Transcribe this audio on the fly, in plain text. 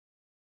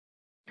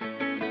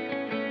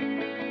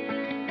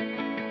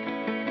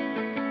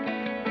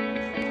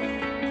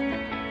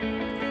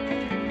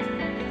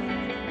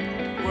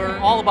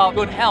about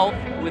good health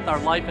with our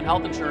life and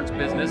health insurance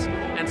business.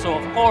 And so,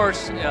 of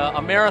course,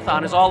 a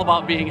marathon is all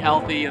about being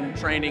healthy and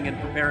training and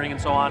preparing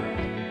and so on.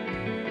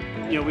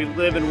 You know, we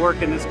live and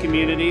work in this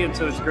community, and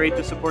so it's great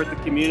to support the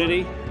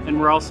community. And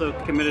we're also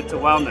committed to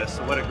wellness.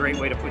 So what a great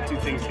way to put two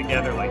things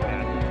together like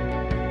that.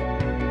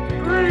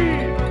 3,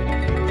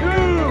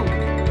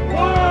 2,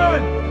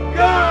 1,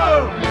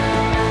 go!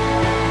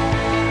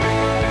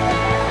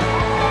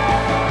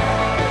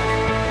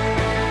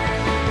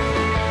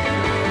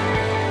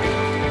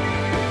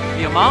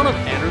 The amount of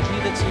energy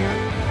that's here,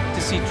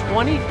 to see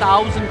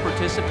 20,000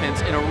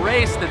 participants in a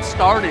race that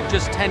started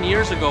just 10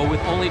 years ago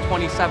with only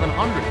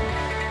 2,700.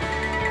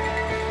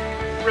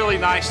 Really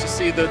nice to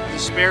see the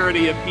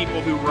disparity of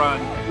people who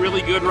run.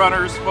 Really good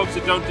runners, folks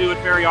that don't do it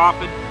very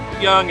often,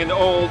 young and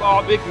old,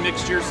 all big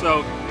mixture,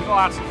 so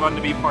lots of fun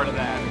to be part of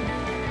that.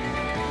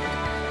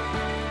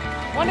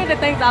 One of the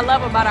things I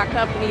love about our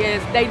company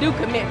is they do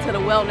commit to the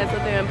wellness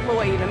of their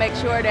employee to make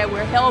sure that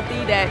we're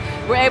healthy, that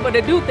we're able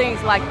to do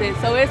things like this.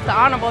 So it's an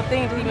honorable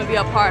thing to even be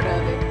a part of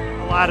it.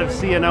 A lot of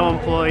CNO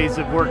employees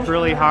have worked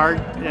really hard,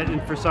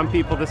 and for some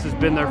people this has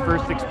been their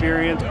first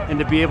experience, and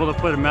to be able to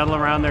put a medal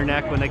around their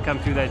neck when they come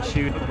through that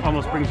chute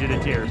almost brings you to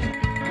tears.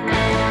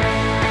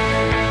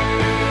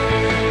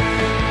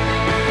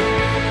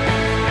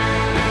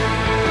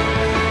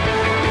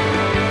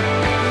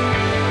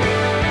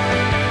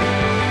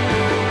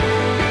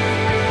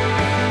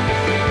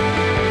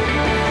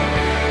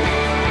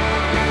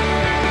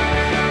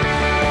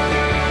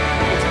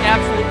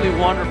 Absolutely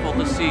wonderful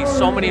to see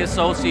so many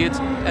associates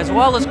as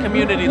well as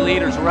community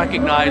leaders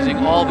recognizing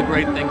all the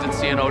great things that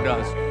CNO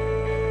does.